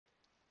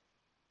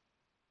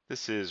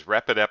This is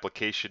Rapid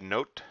Application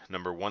Note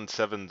number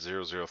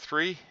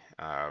 17003,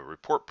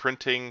 report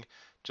printing,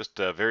 just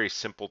a very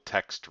simple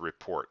text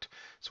report.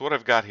 So what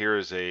I've got here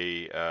is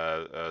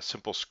a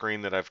simple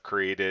screen that I've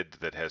created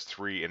that has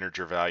three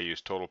integer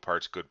values: total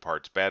parts, good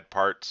parts, bad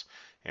parts.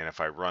 And if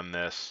I run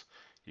this,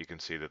 you can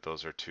see that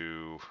those are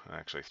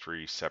actually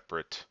three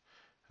separate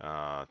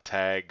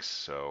tags.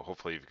 So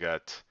hopefully you've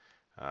got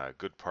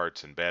good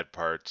parts and bad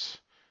parts.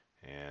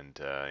 And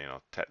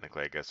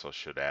technically, I guess those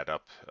should add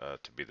up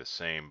to be the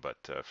same, but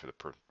for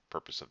the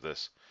purpose of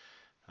this,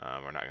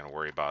 we're not going to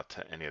worry about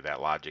any of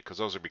that logic because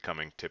those are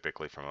becoming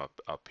typically from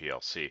a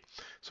PLC.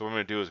 So what I'm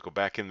going to do is go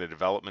back in the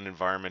development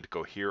environment,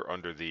 go here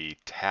under the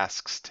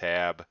Tasks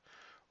tab,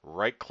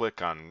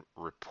 right-click on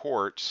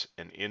Reports,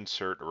 and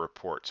insert a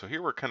report. So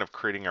here we're kind of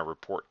creating our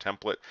report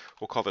template.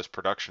 We'll call this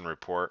Production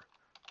Report.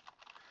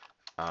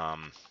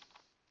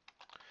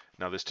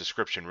 Now this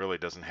description really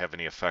doesn't have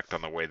any effect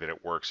on the way that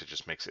it works. It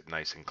just makes it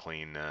nice and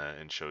clean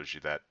and shows you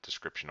that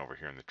description over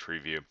here in the tree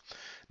view.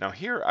 Now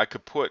here I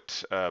could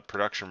put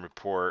production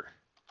report,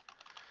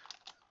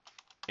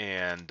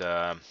 and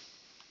that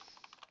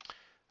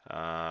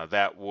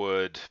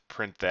would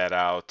print that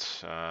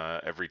out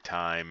every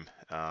time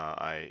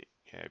I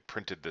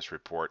printed this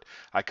report.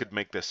 I could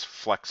make this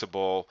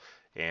flexible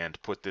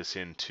and put this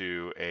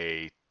into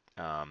a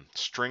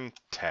string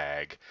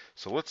tag.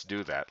 So let's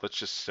do that. Let's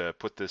just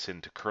put this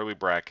into curly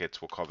brackets.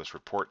 We'll call this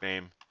report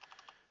name.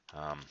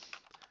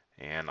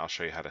 And I'll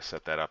show you how to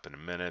set that up in a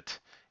minute.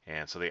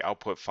 And so the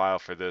output file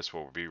for this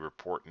will be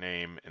report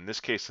name. In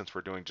this case, since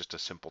we're doing just a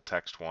simple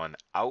text one,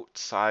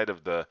 outside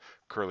of the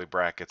curly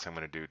brackets, I'm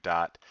going to do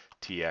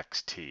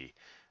 .txt.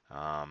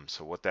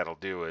 So what that'll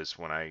do is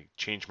when I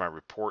change my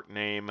report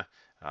name,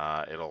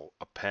 it'll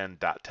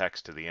append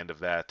 .text to the end of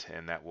that,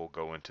 and that will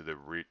go into the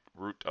root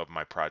of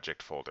my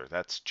project folder.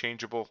 That's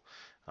changeable,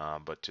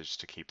 but just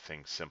to keep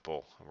things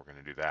simple, we're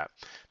going to do that.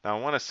 Now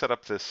I want to set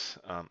up this,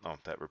 oh,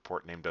 that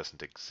report name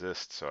doesn't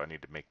exist, so I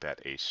need to make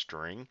that a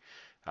string.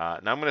 Now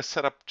I'm going to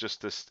set up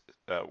just this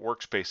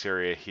workspace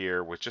area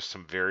here with just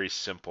some very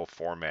simple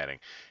formatting.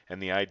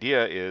 And the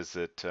idea is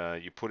that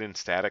you put in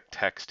static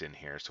text in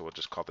here. So we'll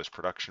just call this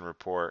production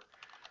report.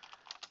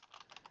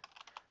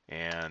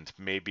 And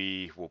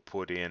maybe we'll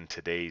put in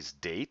today's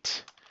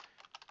date.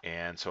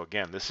 And so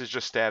again, this is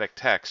just static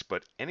text,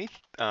 but any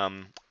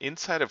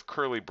inside of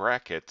curly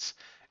brackets,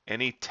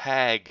 any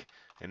tag,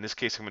 in this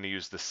case I'm going to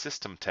use the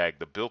system tag,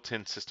 the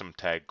built-in system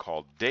tag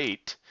called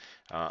date,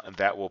 and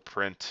that will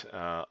print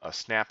a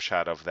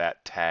snapshot of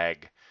that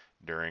tag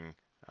during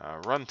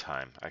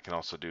runtime. I can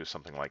also do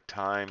something like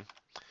time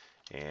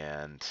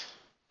and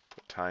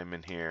put time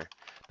in here.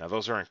 Now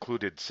those are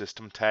included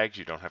system tags,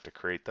 you don't have to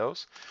create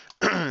those.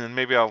 And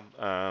maybe I'll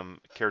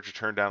character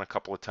turn down a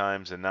couple of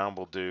times, and now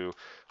we'll do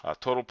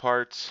total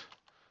parts,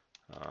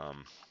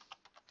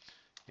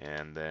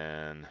 and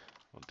then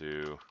we'll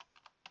do,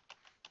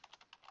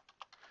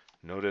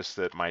 notice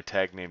that my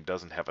tag name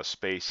doesn't have a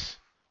space,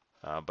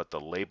 but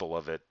the label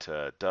of it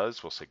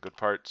does. We'll say good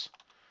parts,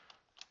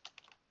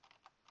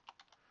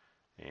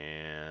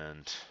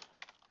 and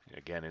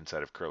again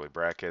inside of curly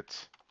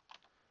brackets,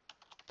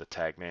 the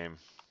tag name.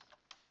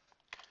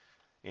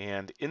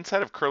 And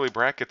inside of curly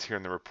brackets here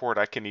in the report,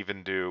 I can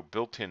even do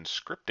built-in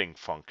scripting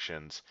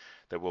functions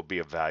that will be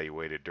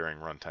evaluated during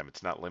runtime.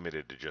 It's not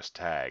limited to just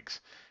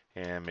tags.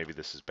 And maybe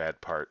this is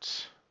bad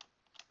parts.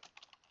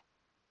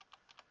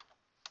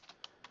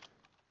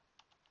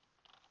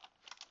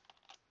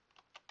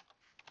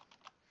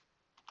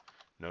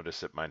 Notice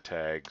that my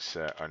tags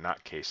are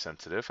not case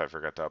sensitive. I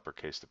forgot to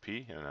uppercase the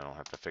P, and I don't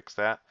have to fix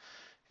that.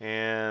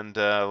 And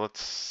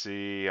let's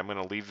see, I'm going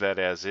to leave that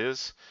as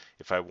is.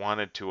 If I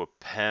wanted to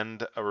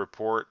append a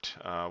report,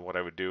 what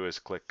I would do is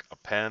click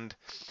append,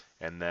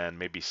 and then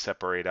maybe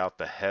separate out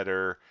the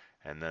header,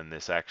 and then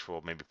this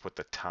actual, maybe put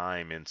the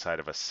time inside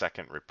of a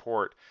second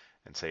report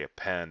and say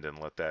append, and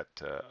let that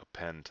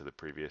append to the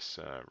previous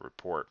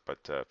report. But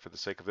for the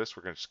sake of this,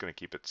 we're just going to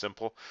keep it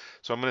simple.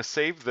 So I'm going to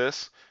save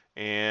this,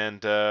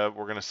 and we're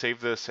going to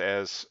save this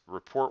as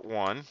report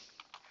 1.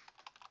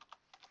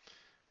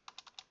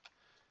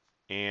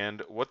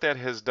 And what that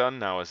has done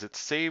now is it's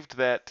saved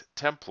that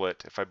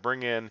template. If I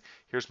bring in,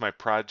 here's my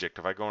project.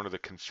 If I go into the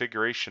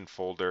configuration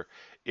folder,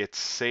 it's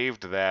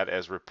saved that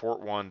as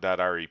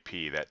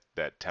report1.rep,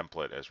 that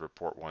template as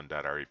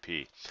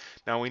report1.rep.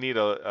 Now we need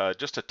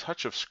just a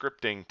touch of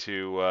scripting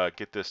to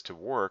get this to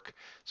work.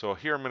 So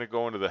here I'm going to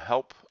go into the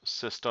help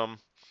system,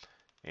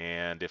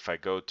 and if I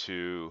go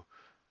to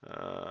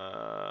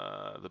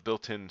the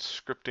built-in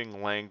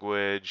scripting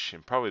language,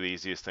 and probably the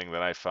easiest thing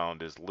that I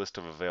found is list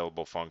of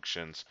available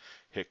functions.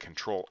 Hit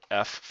Control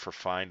F for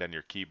find on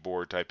your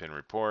keyboard, type in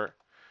report.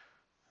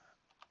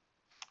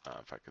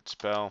 If I could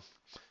spell,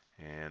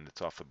 and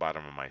it's off the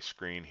bottom of my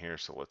screen here,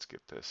 so let's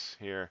get this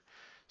here.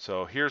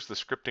 So here's the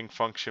scripting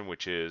function,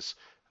 which is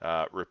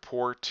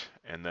report,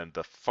 and then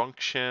the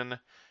function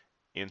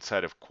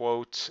inside of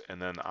quotes,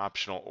 and then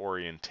optional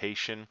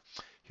orientation.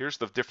 Here's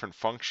the different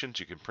functions.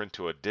 You can print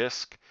to a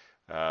disk,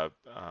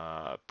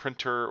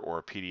 printer, or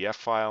a PDF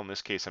file. In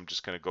this case, I'm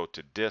just going to go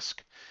to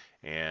disk,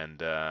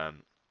 And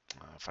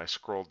if I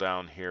scroll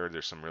down here,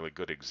 there's some really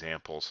good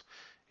examples,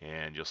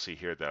 and you'll see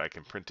here that I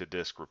can print to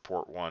disk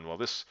report 1. Well,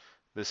 this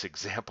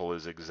example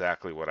is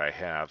exactly what I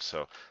have.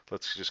 So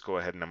let's just go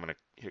ahead and I'm going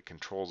to hit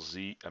Control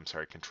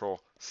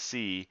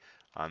C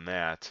on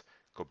that,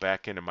 go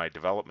back into my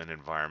development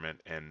environment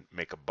and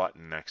make a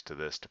button next to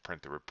this to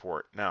print the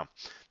report. Now,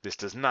 this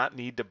does not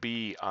need to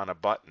be on a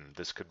button.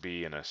 This could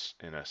be in a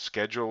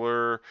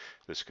scheduler.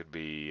 This could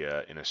be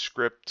in a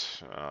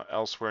script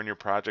elsewhere in your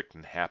project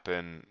and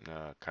happen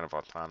kind of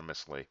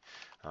autonomously.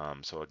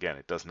 So again,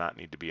 it does not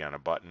need to be on a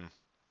button.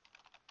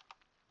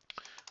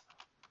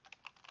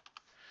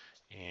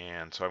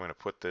 And so I'm going to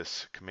put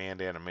this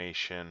command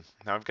animation.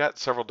 Now I've got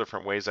several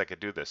different ways I could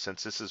do this.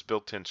 Since this is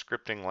built-in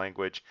scripting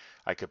language,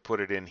 I could put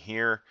it in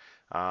here.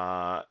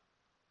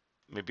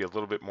 Maybe a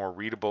little bit more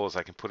readable is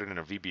I can put it in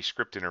a VB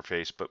script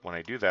interface, but when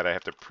I do that, I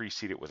have to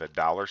precede it with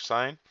a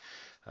 $sign.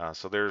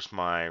 So there's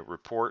my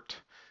report,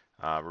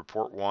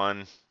 report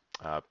 1,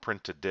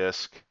 print to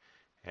disk.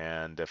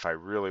 And if I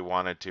really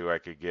wanted to, I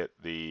could get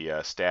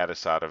the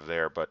status out of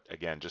there. But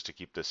again, just to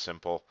keep this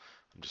simple,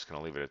 I'm just going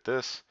to leave it at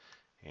this.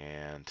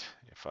 And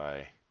if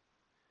I,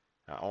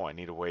 I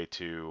need a way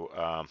to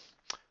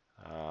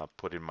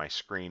put in my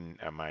screen,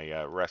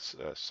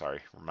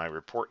 my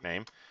report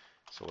name.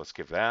 So let's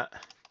give that.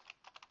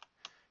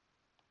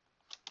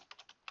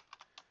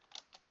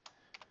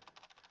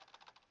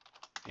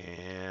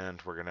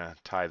 And we're going to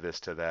tie this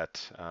to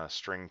that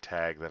string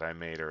tag that I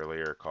made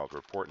earlier called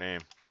report name.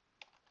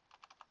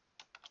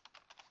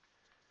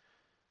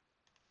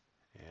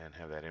 And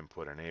have that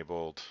input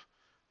enabled.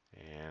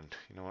 And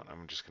you know what?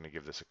 I'm just going to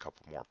give this a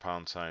couple more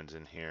pound signs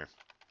in here,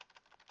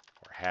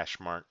 or hash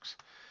marks.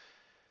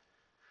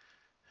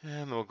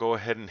 And we'll go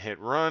ahead and hit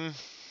run.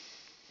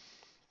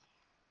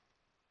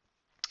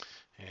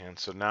 And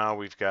so now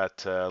we've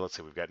got, let's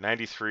see, we've got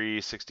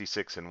 93,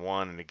 66, and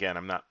 1. And again,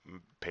 I'm not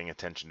paying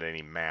attention to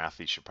any math.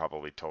 These should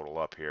probably total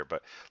up here.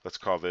 But let's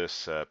call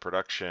this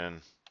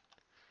production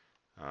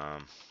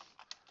 1.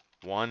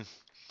 And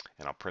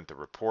I'll print the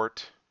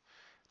report.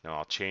 Now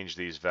I'll change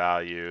these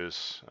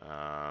values.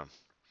 Let's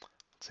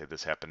say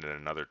this happened at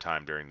another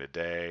time during the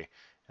day.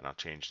 And I'll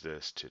change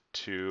this to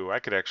 2. I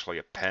could actually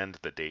append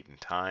the date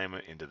and time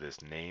into this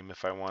name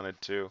if I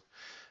wanted to.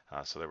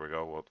 So there we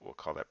go. We'll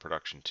call that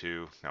production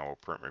 2. Now we'll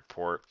print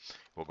report.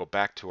 We'll go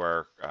back to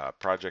our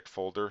project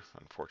folder.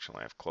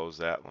 Unfortunately, I've closed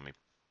that. Let me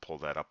pull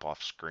that up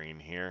off screen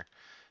here.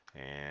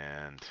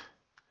 And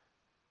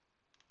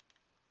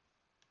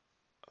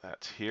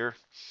that's here.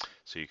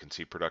 So you can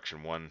see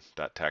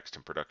production1.txt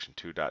and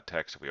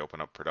production2.txt. If we open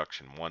up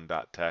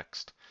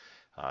production1.txt,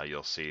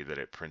 you'll see that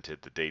it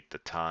printed the date, the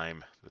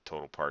time, the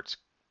total parts,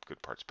 good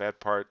parts,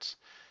 bad parts.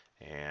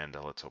 And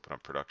let's open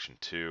up production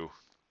 2.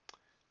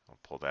 I'll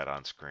pull that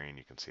on screen.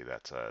 You can see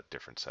that's a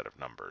different set of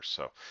numbers.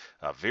 So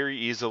very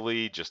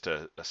easily, just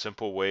a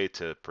simple way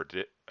to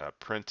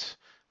print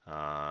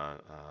a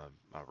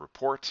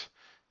report.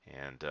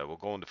 And we'll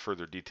go into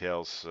further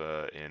details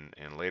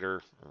in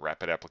later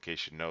rapid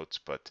application notes,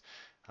 but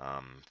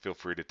feel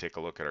free to take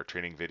a look at our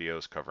training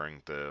videos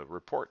covering the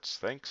reports.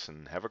 Thanks,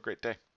 and have a great day.